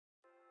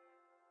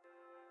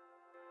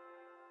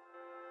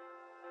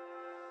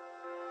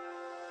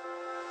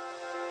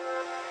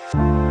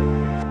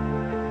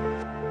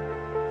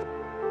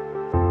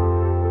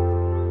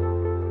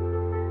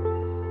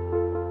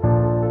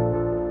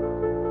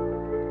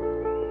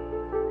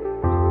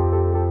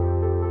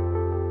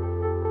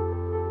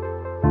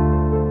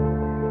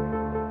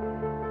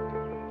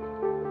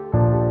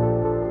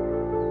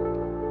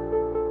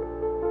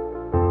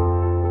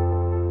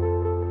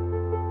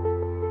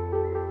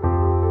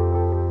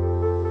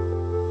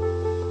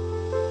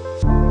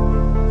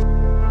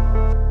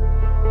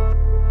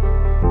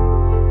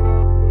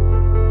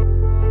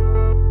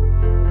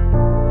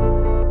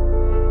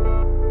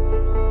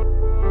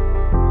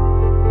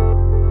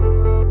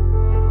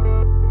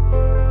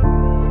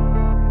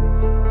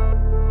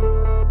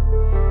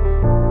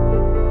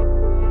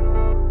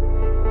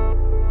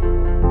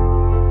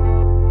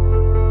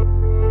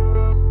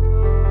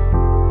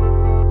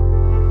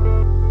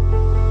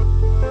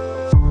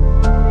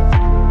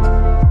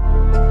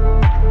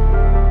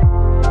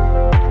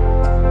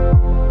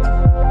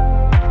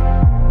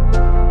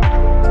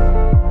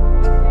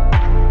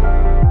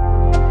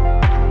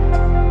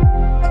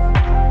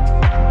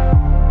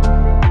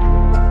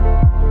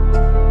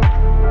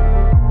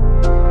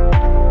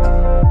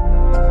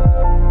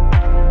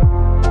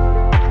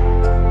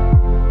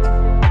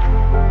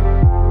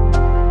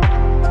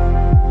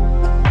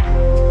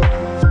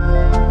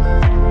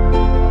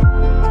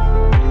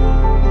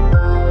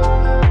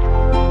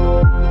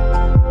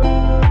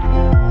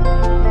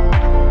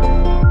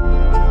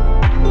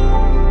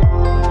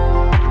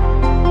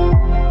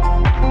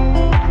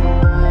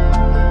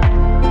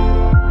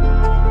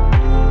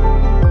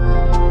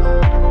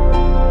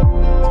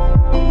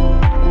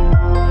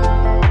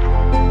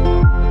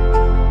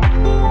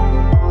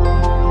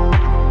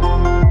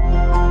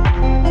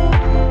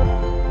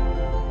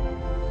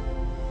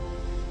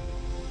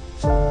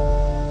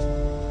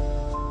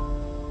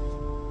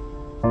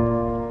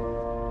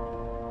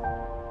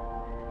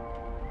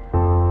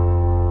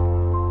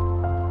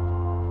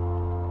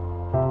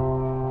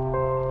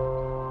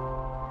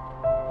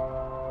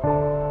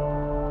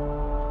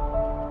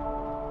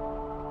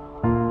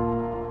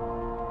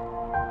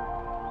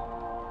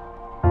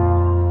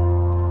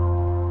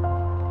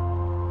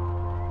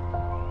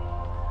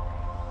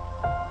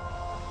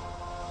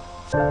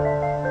What's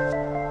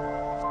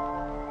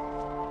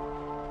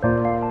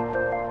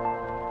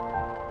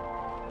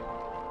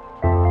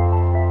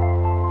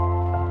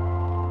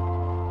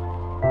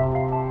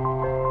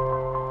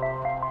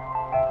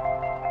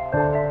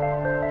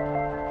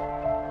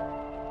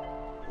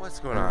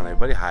going on,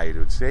 everybody? How you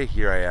doing today?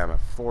 Here I am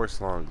at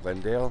Forest Lawn,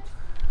 Glendale,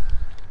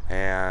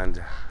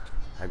 and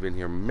I've been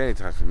here many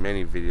times for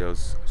many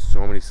videos.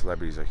 So many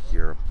celebrities are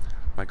here: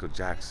 Michael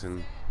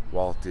Jackson,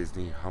 Walt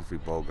Disney, Humphrey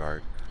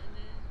Bogart,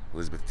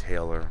 Elizabeth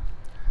Taylor,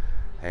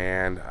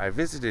 and I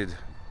visited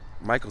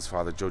Michael's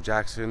father, Joe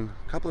Jackson,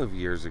 a couple of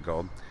years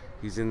ago.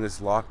 He's in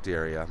this locked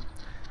area,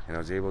 and I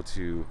was able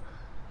to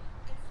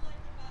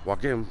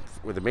walk in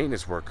with a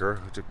maintenance worker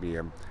who took me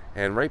in.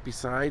 And right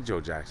beside Joe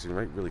Jackson,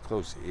 right really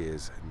close,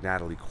 is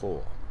Natalie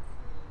Cole,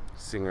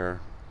 singer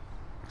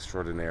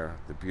extraordinaire,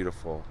 the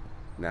beautiful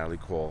Natalie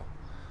Cole,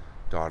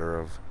 daughter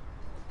of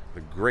the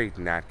great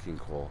Nat King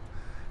Cole.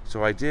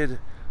 So I did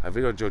a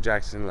video on Joe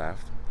Jackson,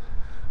 left,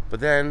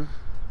 but then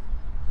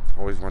I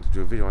always wanted to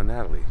do a video on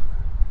Natalie.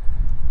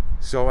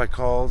 So I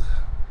called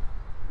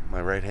my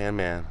right-hand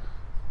man,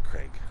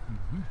 Craig.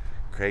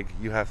 Craig,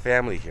 you have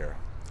family here,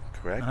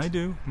 correct? I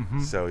do.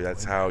 So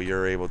that's how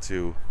you're able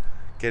to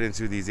get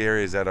into these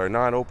areas that are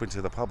not open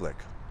to the public.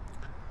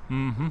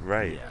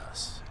 Right.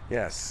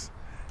 Yes.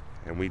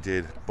 And we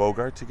did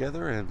Bogart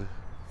together and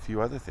a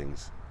few other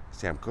things.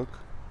 Sam Cooke,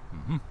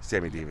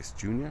 Sammy Davis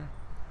Jr.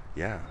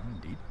 Yeah.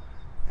 Indeed.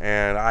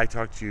 And I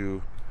talked to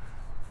you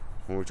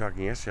when we were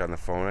talking yesterday on the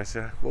phone. I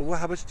said, well,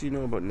 how much do you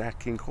know about Nat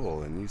King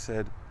Cole? And you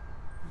said,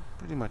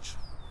 pretty much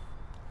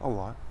a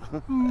lot.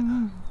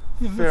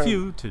 A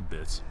few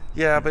tidbits.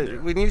 Yeah,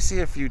 but when you see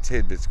a few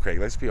tidbits, Craig,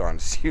 let's be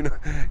honest. You know,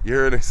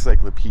 you're an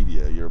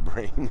encyclopedia. Your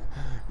brain,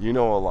 you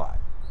know a lot.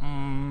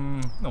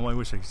 No, I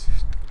wish I was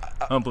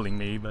humbling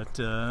me, but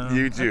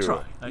you do. I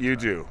try. You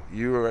do.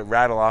 You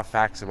rattle off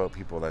facts about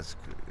people.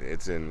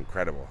 It's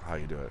incredible how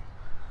you do it.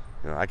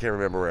 You know, I can't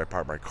remember where I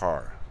parked my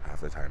car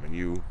half the time, and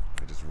you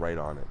are just right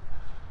on it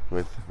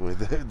with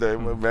the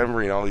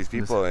remembering all these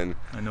people. And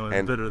I know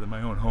it's better than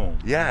my own home.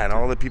 Yeah, and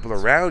all the people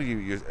around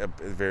you at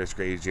various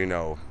grades, you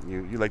know,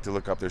 you like to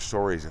look up their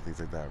stories and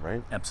things like that,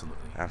 right? Absolutely.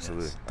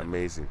 Yes,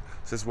 amazing.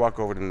 So let's walk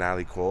over to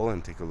Natalie Cole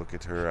and take a look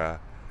at her.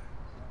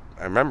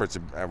 I remember it's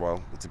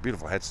a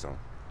beautiful headstone,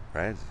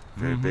 right?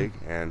 Very big,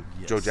 and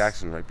Joe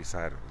Jackson right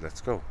beside her.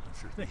 Let's go.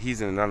 Sure thing.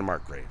 He's in an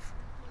unmarked grave.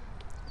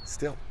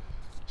 Still.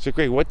 So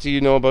Craig, what do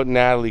you know about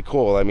Natalie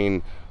Cole? I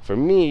mean, for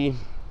me,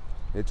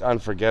 it's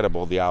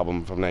Unforgettable, the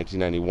album from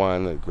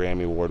 1991, the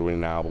Grammy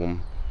Award-winning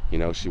album. You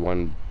know, she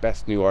won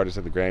Best New Artist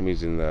at the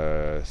Grammys in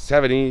the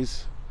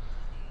 70s.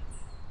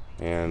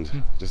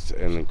 And just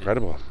an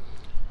incredible.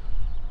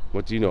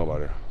 What do you know about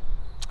her?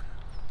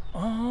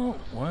 Oh,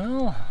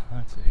 well,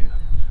 let's see.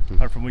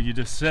 Apart from what you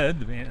just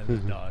said, the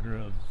daughter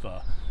of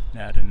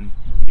Nat and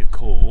Maria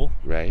Cole.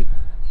 Right.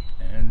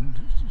 And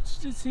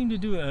she seemed to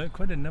do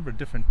quite a number of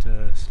different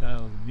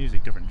styles of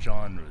music, different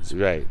genres.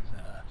 Right.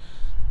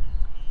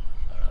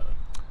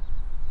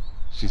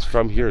 She's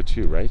from here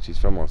too, right? She's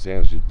from Los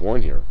Angeles. She's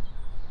born here.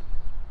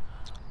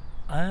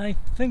 I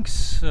think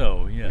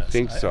so, yes. I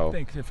think so. I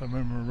think, if I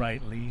remember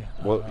rightly.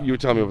 Well, you were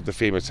telling me about the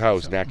famous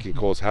house. Nat King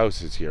Cole's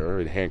house is here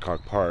in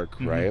Hancock Park,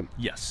 right?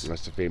 Yes.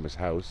 That's a famous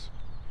house.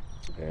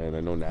 And I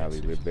know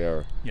Natalie lived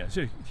there. Yeah,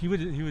 so he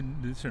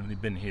would certainly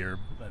been here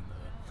in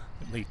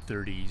the late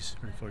 30s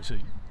or 40s. So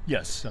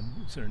yes,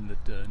 I'm certain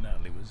that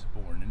Natalie was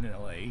born in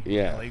L.A.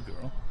 Yeah. L.A.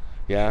 girl.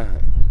 Yeah,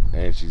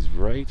 and she's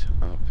right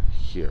up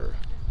here.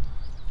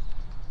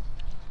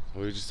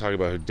 We were just talking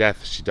about her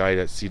death. She died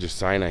at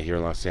Cedars-Sinai here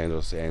in Los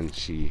Angeles, and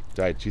she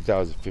died in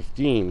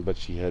 2015, but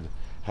she had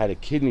a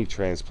kidney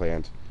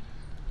transplant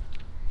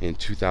in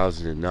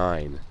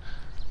 2009. And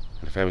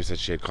the family said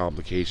she had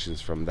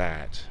complications from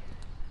that.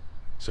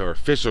 So her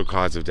official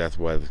cause of death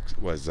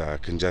was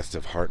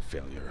congestive heart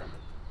failure.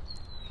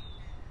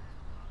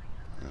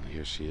 And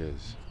here she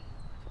is.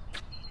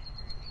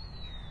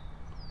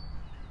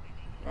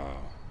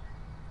 Wow.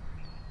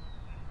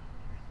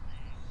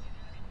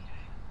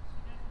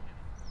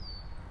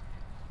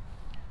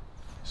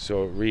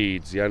 So it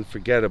reads, The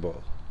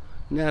Unforgettable,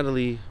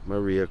 Natalie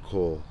Maria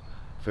Cole,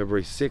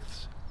 February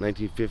 6th,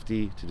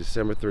 1950 to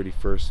December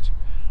 31st,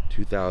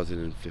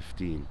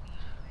 2015.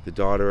 The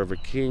daughter of a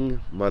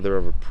king, mother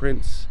of a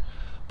prince,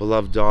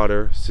 beloved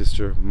daughter,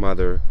 sister,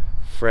 mother,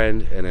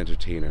 friend, and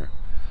entertainer.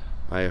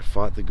 I have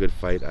fought the good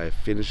fight, I have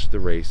finished the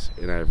race,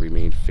 and I have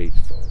remained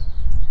faithful.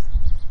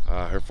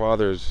 Her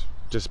father's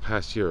just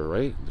past here,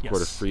 right? The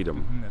Court of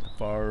Freedom. At the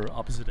far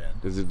opposite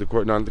end. Is it the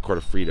court? Not the Court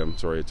of Freedom.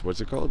 Sorry, it's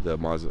what's it called? The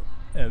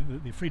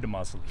Freedom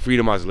Mausoleum.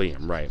 Freedom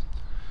Mausoleum, right?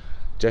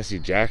 Jesse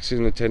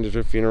Jackson attended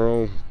her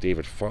funeral.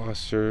 David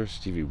Foster,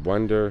 Stevie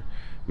Wonder,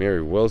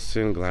 Mary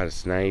Wilson,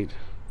 Gladys Knight.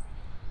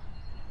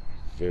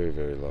 Very,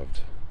 very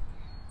loved.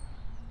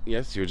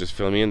 Yes, you were just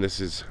filming in. This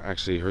is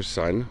actually her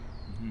son.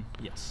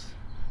 Yes.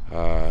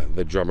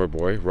 The drummer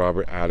boy,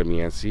 Robert Adam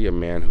Yancy, a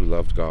man who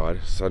loved God.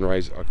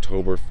 Sunrise,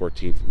 October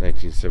 14th,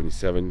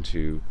 1977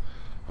 to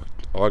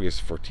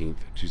August 14th,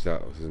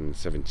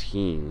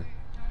 2017.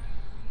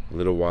 A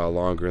little while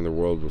longer and the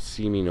world will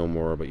see me no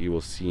more, but you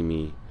will see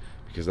me.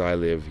 Because I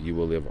live, you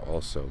will live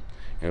also.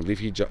 And I believe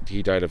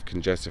he died of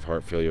congestive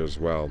heart failure as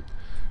well,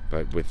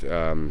 but with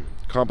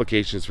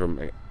complications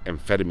from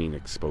amphetamine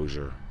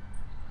exposure.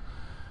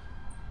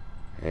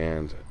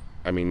 And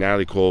I mean,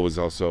 Natalie Cole was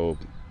also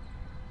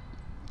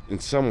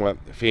somewhat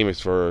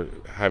famous for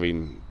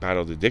having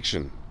battled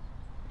addiction.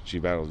 She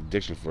battled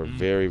addiction for a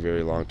very,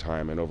 very long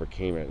time and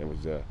overcame it, and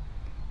was an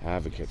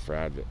advocate for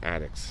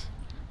addicts,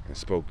 and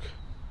spoke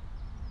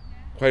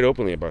quite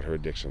openly about her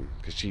addiction.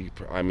 Because she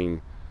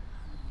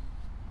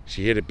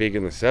hit it big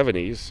in the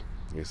 70s.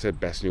 Like I said,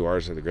 best new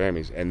artist at the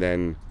Grammys, and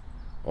then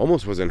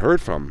almost wasn't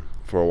heard from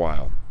for a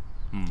while.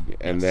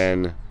 And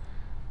then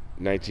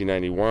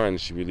 1991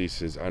 she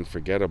releases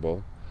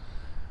Unforgettable,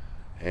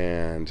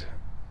 and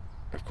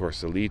of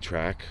course the lead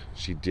track,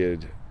 she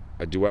did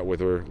a duet with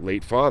her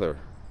late father.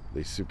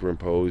 They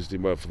superimposed,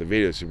 well, for the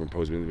video,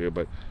 superimposed in the video,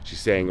 but she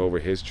sang over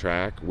his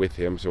track with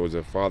him, so it was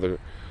a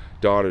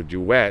father-daughter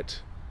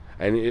duet.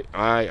 And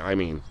I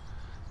mean,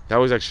 that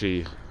was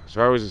actually,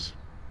 so I was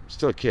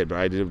still a kid, but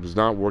I was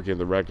not working at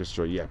the record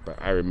store yet,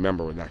 but I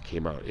remember when that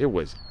came out. It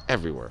was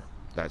everywhere,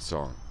 that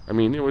song. I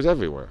mean, it was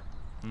everywhere.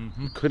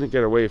 You couldn't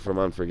get away from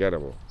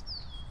Unforgettable.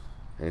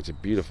 And it's a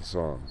beautiful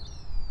song.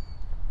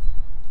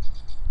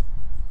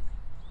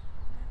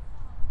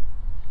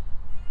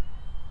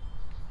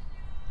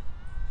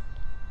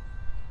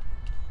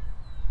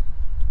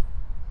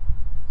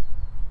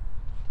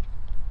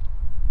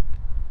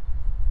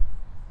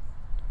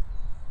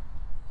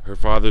 Her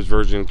father's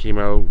version came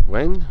out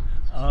when?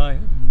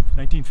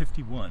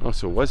 1951. Oh,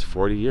 so it was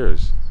 40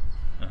 years.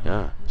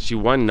 Yeah. She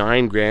won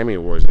 9 Grammy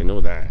Awards, I know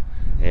that.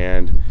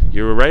 And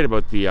you were right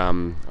about the, I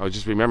was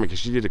just remembering, because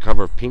she did a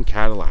cover of Pink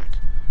Cadillac,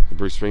 the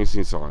Bruce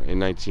Springsteen song, in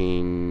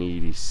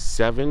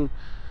 1987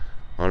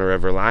 on her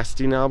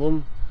Everlasting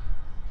album.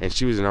 And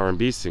she was an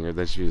R&B singer,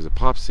 then she was a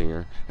pop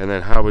singer. And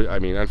then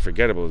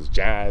Unforgettable is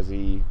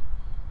jazzy.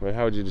 Right?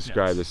 How would you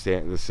describe the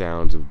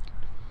sounds of...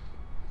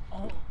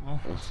 Oh, well,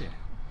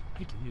 I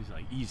hate to use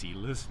like easy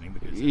listening,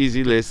 because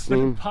easy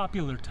listening, like a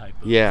popular type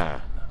of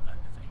yeah, I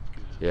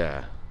think.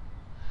 Yeah,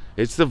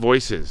 it's the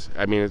voices.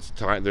 I mean, it's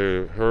her and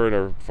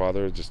her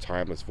father are just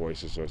timeless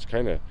voices. So it's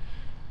kind of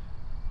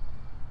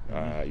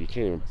you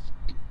can't even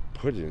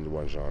put it into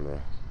one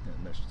genre. Yeah,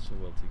 meshed so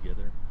well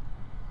together.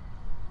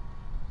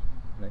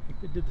 And I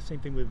think they did the same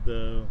thing with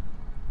When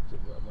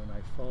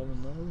I Fall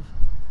in Love.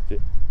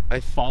 I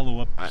follow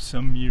up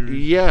some years.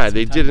 Yeah,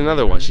 they did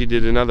another one. She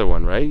did another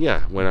one, right?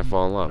 Yeah, When I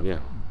Fall in Love.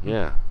 Yeah,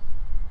 yeah.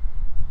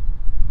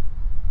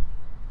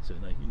 So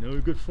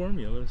good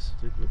formulas.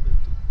 Stick with it.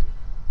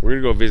 We're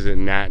gonna go visit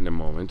Nat in a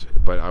moment,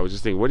 but I was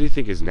just thinking, what do you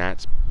think is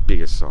Nat's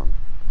biggest song?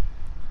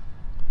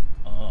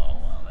 Oh,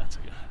 well, that's a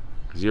good.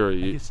 Because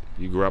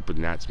you grew up with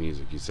Nat's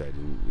music, you said,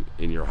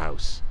 in your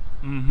house.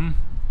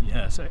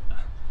 Yes, I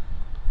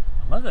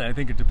love that. I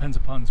think it depends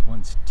upon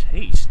one's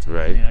taste.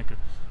 Right. I mean, I could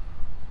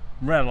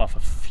rattle off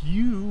a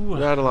few.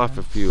 Rattle off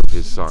a few of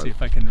his songs. See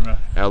if I can.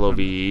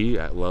 L-O-V-E,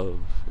 Love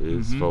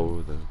is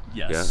for the...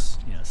 Yes,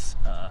 yes.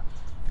 The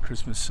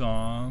Christmas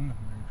song,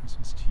 Merry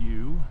Christmas to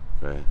You.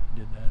 Right.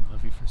 Did that.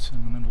 Love You for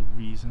Sentimental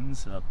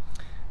Reasons.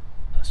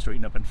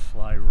 Straighten Up and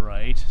Fly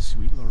Right.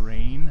 Sweet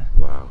Lorraine.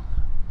 Wow.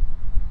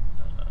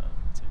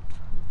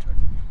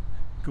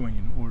 Going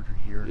in order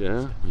here.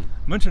 Yeah.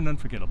 Mentioned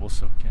Unforgettable,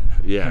 so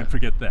can't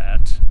forget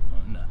that.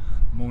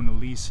 Mona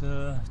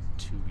Lisa,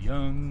 Too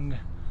Young.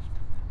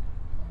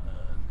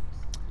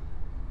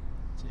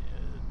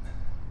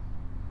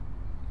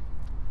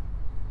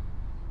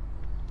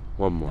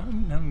 One more.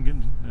 I'm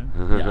getting,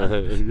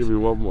 Give me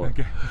one more.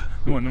 Okay.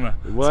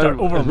 Start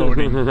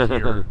overloading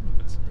here.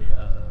 Let's see,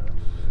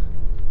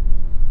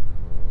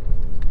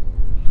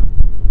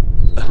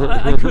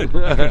 I could.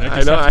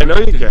 I know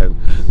you can.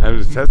 I'm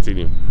just testing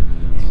you.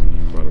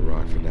 Brought a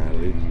rock for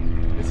Natalie.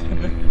 This is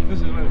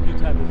one of the few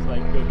times it's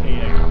like,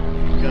 okay, I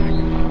gotta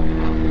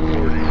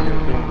record it.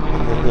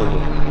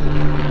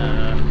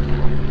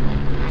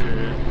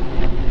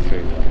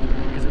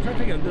 Because I'm trying to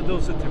think of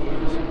those that were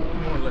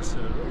more or less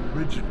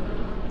original,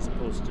 as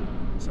opposed to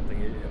something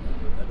that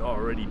had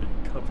already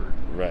been covered.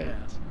 Right.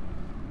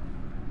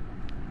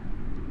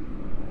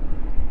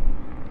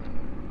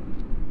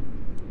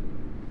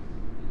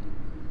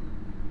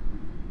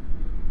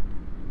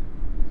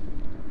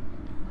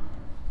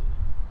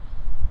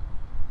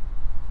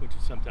 Which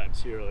you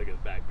sometimes hear like in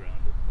the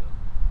background of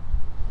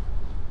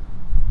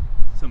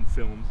some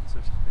films and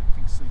such. I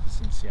think Sleepless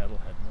in Seattle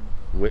had one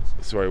of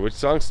those. Sorry, which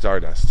song?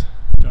 Stardust.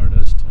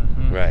 Stardust.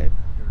 Right.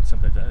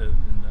 Sometimes I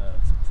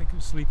think it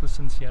was Sleepless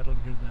in Seattle. You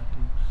hear that?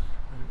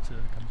 It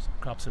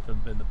crops up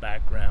in the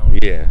background.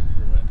 Yeah.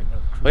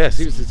 Oh yeah,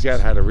 Sleepless in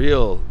Seattle had a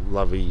real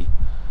lovey,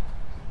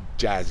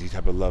 jazzy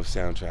type of love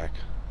soundtrack.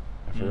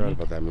 I forgot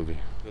about that movie.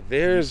 But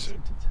there's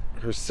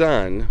her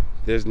son.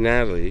 There's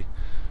Natalie.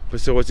 But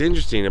so what's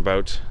interesting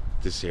about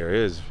this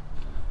area is,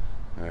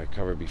 I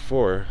covered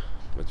before,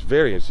 what's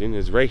very interesting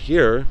is right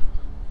here,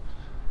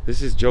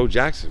 this is Joe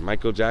Jackson,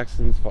 Michael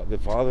Jackson's the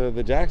father of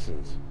the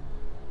Jacksons,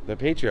 the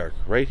patriarch,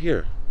 right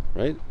here,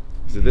 right?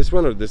 Is it this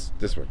one or this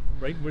one?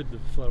 Right where the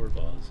flower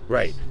vase is.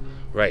 Right,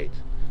 right.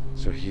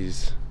 So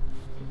he's.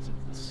 It's in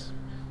this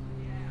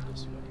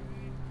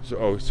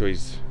way. So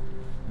he's.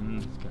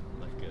 It's kind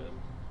of like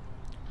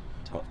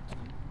a top.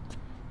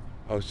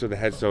 Oh, so the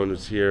headstone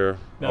is here.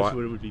 That's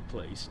where it would be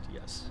placed.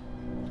 Yes,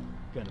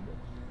 kind of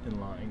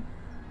in line.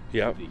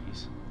 Yep. With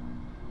these.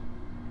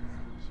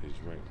 So he's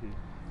right. You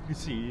can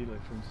see,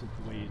 like for instance,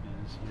 the way it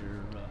is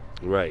here.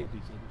 Right. All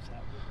these others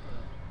have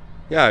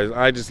it. Yeah,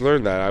 I just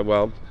learned that.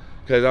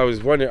 Because I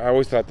was wondering, I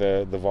always thought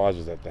the vase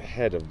was at the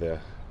head of the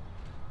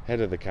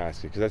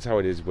casket, because that's how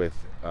it is with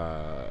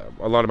a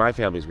lot of my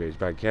family's graves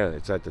back in Canada.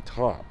 It's at the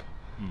top,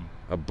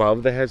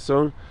 above the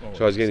headstone.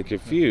 So I was getting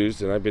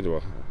confused, and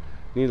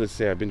needless to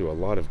say, I've been to a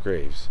lot of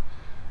graves.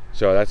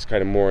 So that's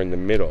kind of more in the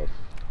middle,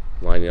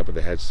 lining up with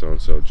the headstone.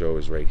 So Joe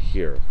is right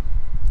here.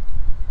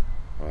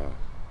 Wow.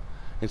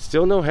 And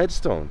still no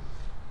headstone.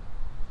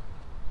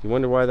 You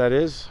wonder why that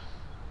is?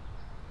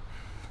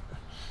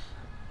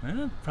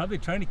 Well, probably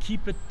trying to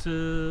keep it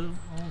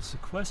all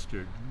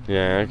sequestered.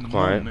 Yeah,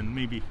 quiet. And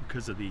maybe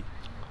because of the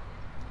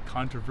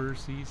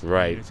controversies.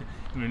 Right.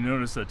 We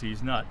notice that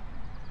he's not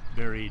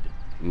buried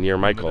near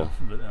Michael.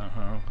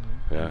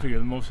 I figure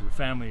most of the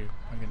family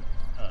are going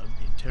to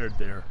be interred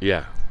there.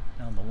 Yeah.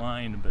 Down the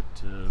line, but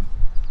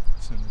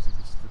as soon as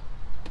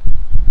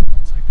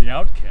it's like the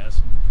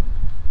outcast.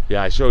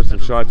 Yeah, I showed some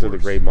shots of the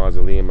great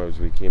mausoleum as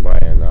we came by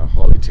on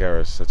Holly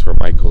Terrace. That's where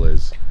Michael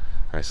is.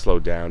 I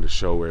slowed down to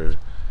show where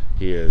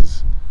he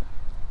is.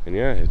 And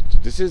yeah,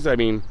 this is, I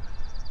mean,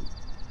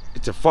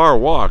 it's a far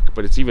walk,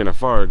 but it's even a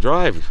far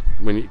drive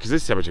because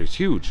this cemetery is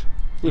huge.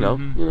 You know,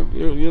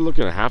 you're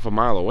looking at half a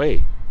mile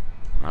away,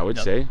 I would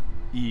say.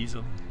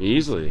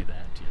 Easily.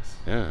 That, yes.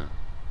 Yeah.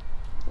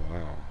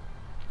 Wow.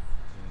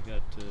 I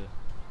got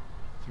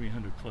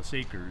 300 plus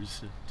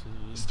acres.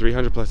 It's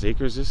 300 plus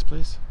acres, this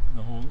place?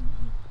 The whole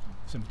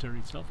cemetery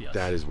itself, yes.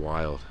 That is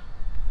wild.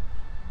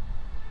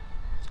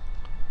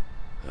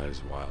 That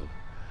is wild.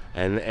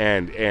 And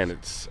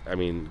it's, I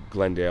mean,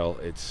 Glendale,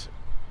 it's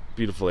a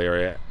beautiful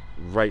area,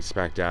 right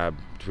smack dab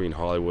between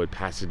Hollywood,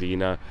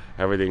 Pasadena,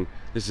 everything.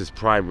 This is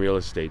prime real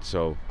estate,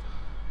 so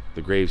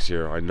the graves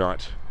here are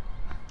not,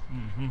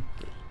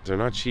 they're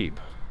not cheap.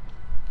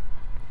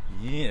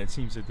 Yeah, it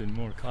seems that they're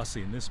more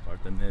costly in this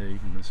part than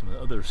even some of the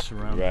other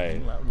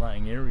surrounding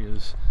outlying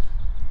areas.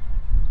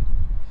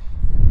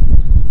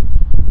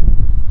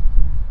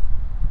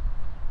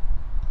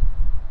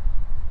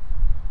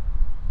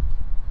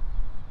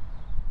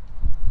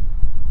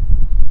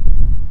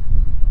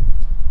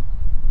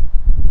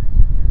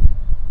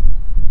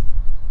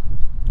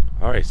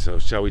 All right, so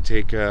shall we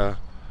take a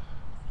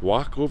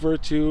walk over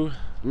to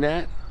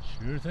Nat?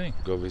 Sure thing.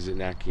 Go visit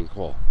Nat King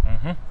Cole.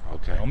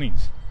 Okay. By all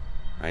means.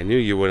 I knew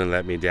you wouldn't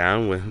let me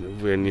down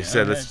when you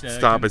said let's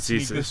stop and see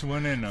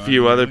a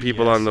few other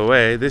people on the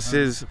way. This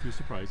is a few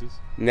surprises.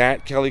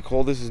 Nat Kelly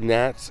Cole. This is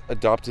Nat's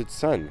adopted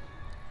son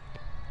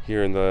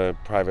here in the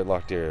private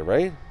locked area,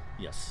 right?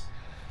 Yes.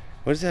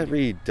 What does that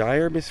read?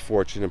 Dire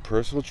misfortune and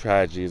personal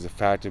tragedy is a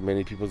fact of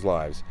many people's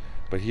lives,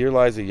 but here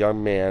lies a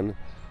young man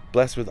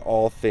blessed with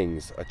all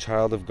things, a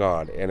child of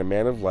God and a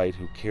man of light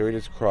who carried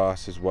his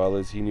cross as well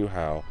as he knew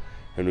how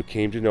and who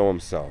came to know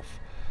himself.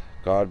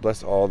 God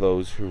bless all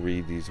those who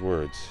read these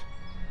words.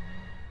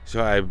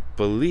 So I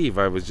believe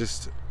I was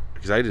just,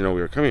 because I didn't know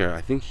we were coming here, I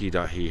think he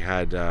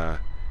had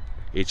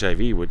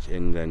HIV, which,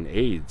 and then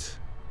AIDS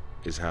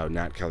is how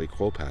Nat Kelly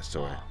Cole passed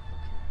away.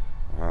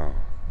 Wow.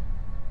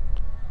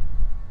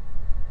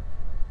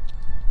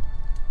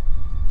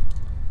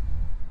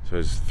 So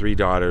his 3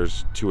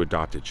 daughters, 2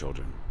 adopted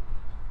children.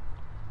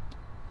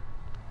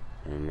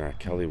 And Nat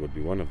Kelly would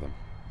be one of them.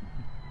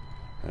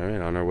 All right,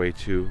 on our way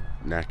to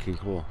Nat King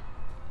Cole.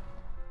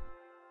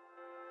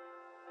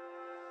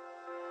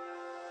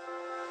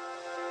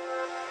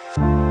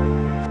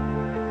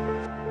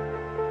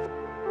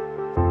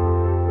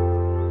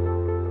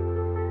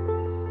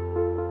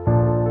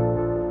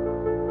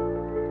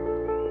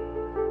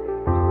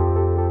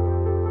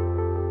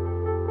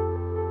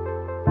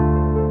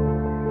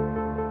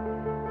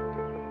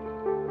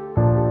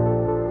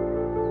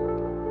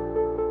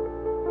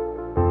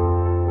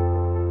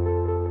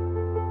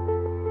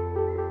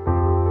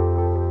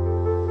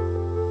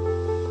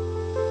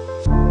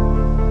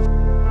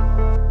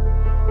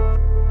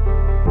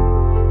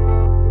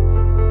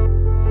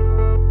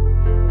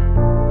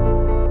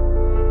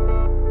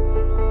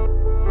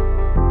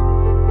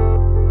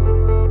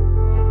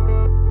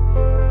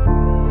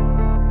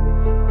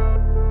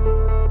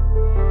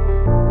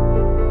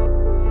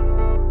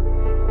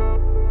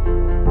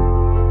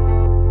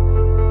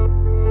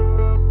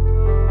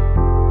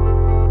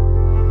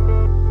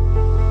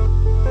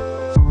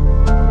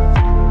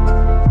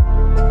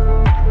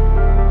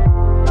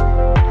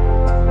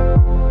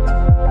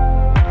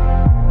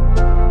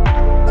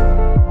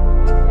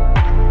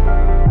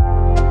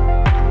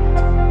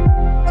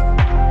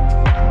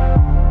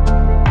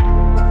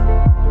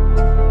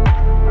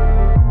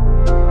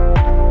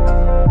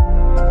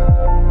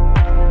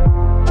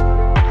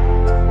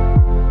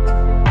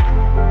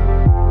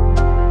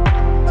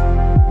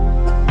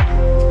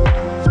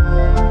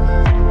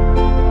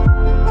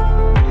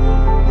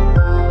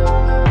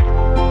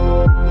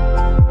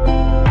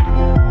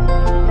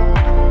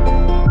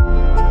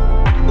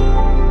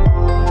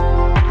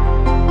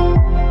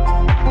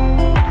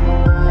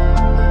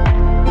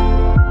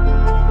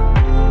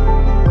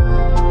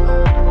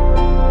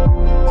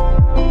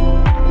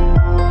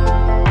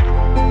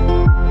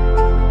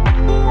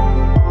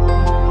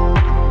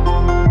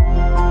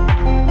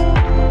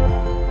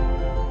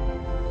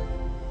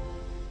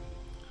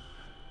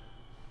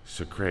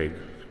 So Craig,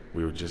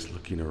 we were just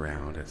looking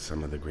around at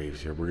some of the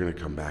graves here. We're going to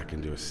come back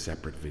and do a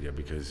separate video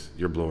because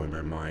you're blowing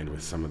my mind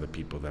with some of the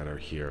people that are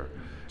here.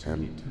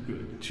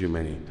 Too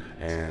many.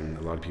 And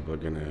a lot of people are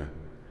going to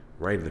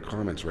write in the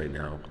comments right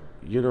now,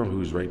 you know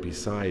who's right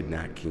beside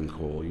Nat King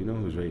Cole, you know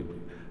who's right,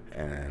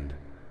 and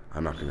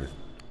I'm not going to,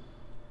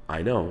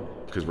 I know,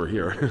 because we're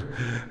here,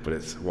 but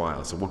it's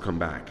wild. So we'll come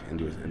back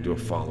and do a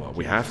follow-up.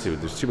 We have to.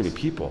 There's too many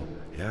people.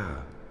 Yeah.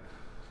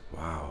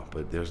 Wow.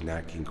 But there's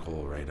Nat King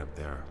Cole right up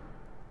there.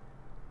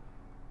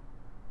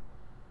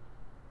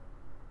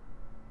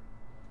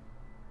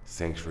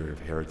 Sanctuary of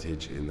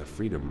Heritage in the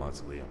Freedom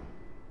Mausoleum.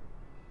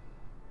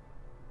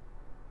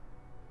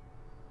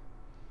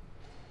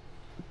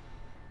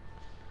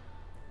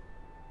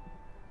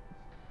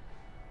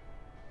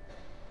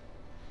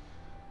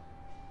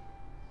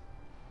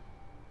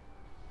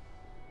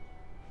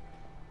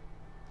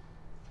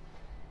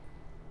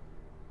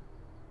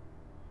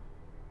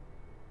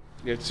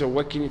 Yeah, so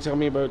what can you tell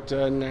me about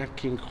Nat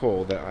King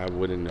Cole that I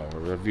wouldn't know,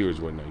 or the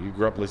viewers wouldn't know? You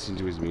grew up listening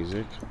to his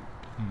music?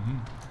 Mm-hmm.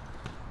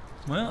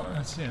 Well,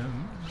 let's see, I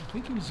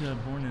think he was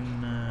born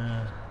in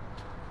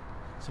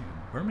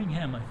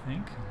Birmingham, I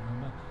think,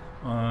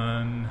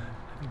 on,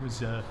 I think it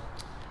was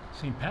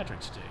St.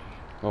 Patrick's Day.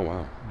 Oh,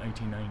 wow.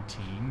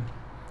 1919.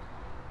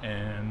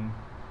 And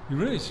he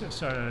really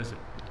started out as a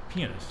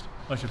pianist.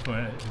 I should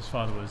point out his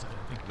father was,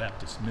 I think, a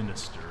Baptist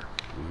minister.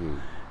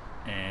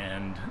 Mm-hmm.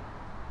 And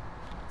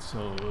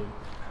so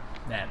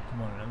Nat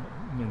wanted to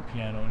learn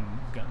piano and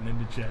gotten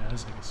into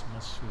jazz, I guess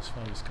much to his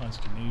father's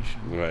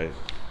consternation. Right.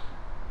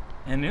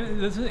 And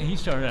he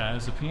started out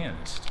as a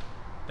pianist.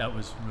 That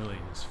was really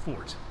his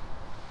forte.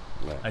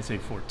 Right. I say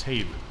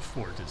forte, but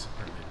fort is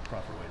apparently the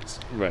proper way to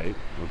say it. Right,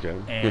 okay.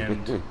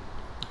 And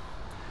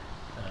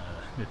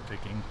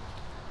nitpicking.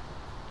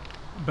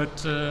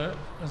 But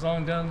as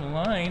long down the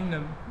line,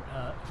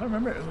 if I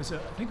remember, it was I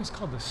think it was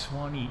called the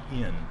Swanee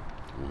Inn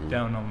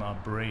down on La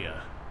Brea,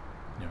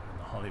 in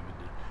the Hollywood,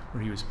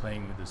 where he was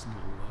playing with this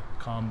little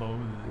combo,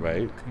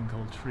 the King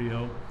Cole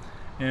trio.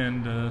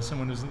 And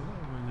someone was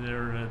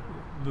there a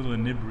little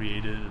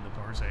inebriated at the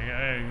bar saying,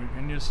 "Hey,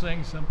 can you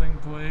sing something,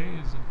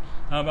 please?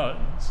 How about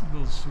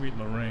little Sweet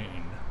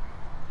Lorraine?"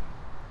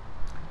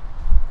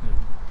 And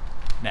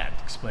Nat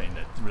explained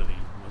that really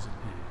wasn't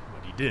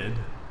what he did,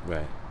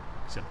 right?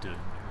 Except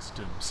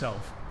to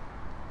himself.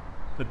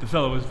 But the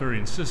fellow was very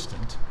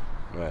insistent,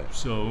 right?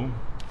 So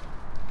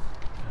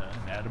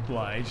Nat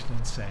obliged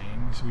and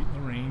sang Sweet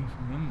Lorraine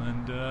for him,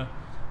 and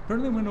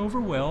apparently went over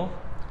well,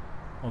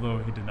 although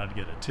he did not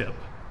get a tip.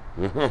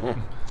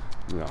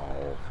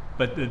 No.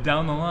 But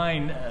down the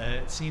line,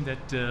 it seemed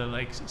that,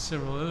 like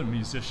several other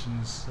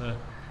musicians,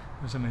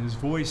 his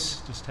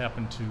voice just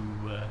happened to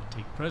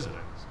take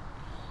precedence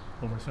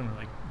over someone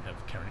like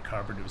Karen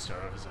Carpenter, who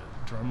started as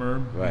a drummer.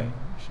 Right.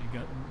 She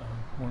got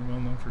more well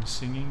known for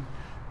singing.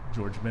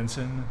 George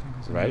Benson, I think,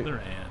 was another,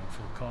 and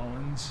Phil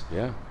Collins.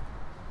 Yeah.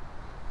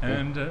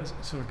 And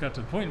so it got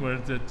to the point where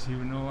that he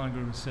would no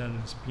longer sit at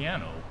his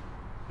piano,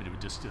 but he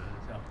would just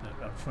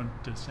out front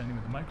standing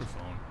with the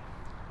microphone.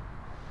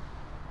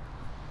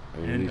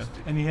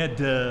 And he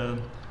had, I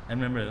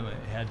remember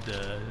he had,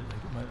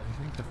 I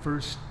think the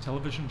first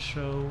television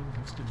show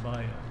hosted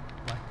by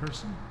a black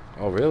person.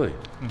 Oh, really?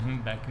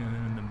 Mm-hmm, back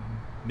in the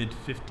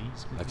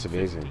mid-50s. That's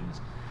amazing. 50s.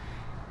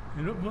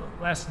 And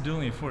it lasted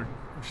only for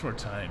a short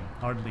time,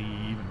 hardly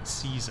even a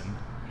season.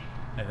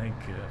 I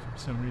think for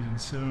some reason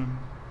some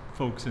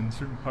folks in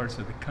certain parts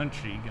of the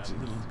country got a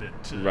little bit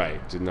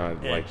did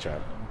not like that.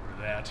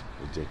 Over that.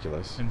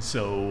 Ridiculous. And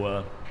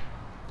so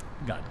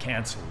got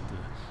canceled.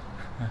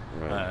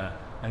 Right.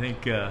 I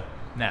think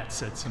Nat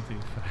said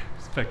something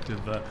effective.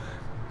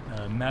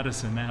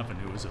 Madison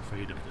Avenue was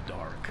afraid of the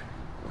dark.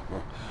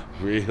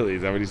 Really?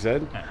 Is that what he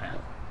said? Uh-huh.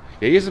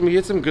 Yeah, he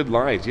had some good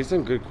lines. He had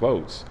some good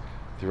quotes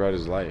throughout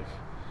his life.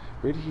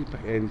 Where did he?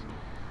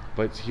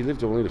 But he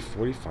lived only to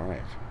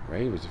 45,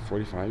 right? Was it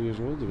 45 years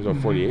old? It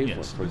was 48.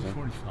 Yes, 45.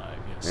 45.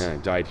 Yes. Yeah,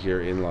 died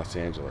here in Los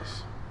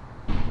Angeles,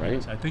 right?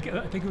 Yes, I think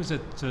it was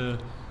at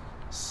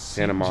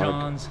Santa Monica.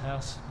 John's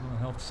Hospital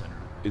Health Center.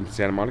 In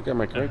Santa Monica,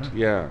 am I correct?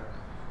 Uh-huh.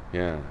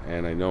 Yeah.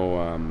 And I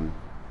know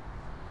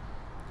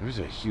it was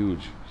a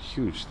huge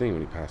thing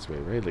when he passed away,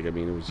 right? Like, I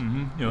mean, it was.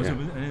 Mm-hmm. It was a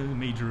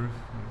major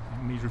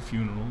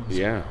funeral. As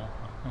well.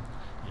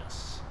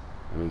 Yes.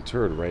 I'm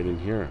interred right in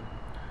here.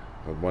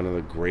 One of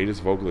the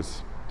greatest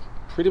vocalists,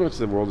 pretty much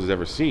the world has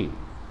ever seen.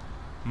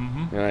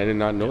 Mm-hmm. And I did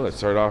not know that.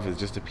 Started off as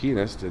just a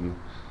pianist, and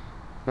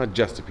not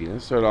just a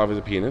pianist. Started off as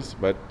a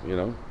pianist, but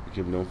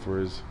became known for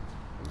his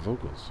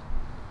vocals.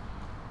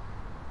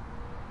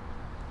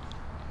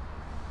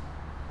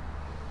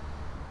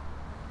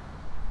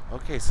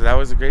 Okay, so that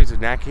was the greats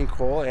of Nat King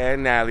Cole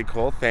and Natalie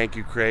Cole. Thank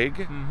you, Craig.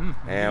 Mm-hmm.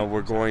 And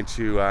we're going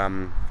to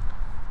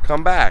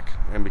come back,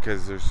 and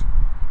because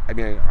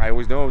I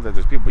always know that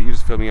there's people, but you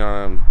just fill me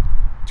on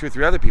 2 or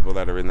 3 other people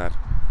that are in that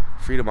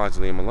Freedom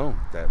Mausoleum alone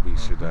that we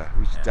should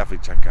definitely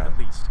check out. At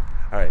least.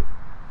 All right.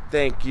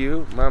 Thank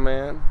you, my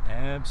man.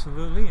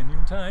 Absolutely, in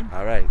your time.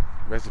 All right.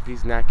 Rest in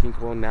peace, Nat King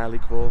Cole, Natalie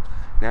Cole,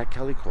 Nat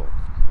Kelly Cole.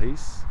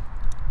 Peace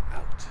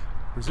out.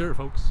 Reserve,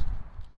 folks.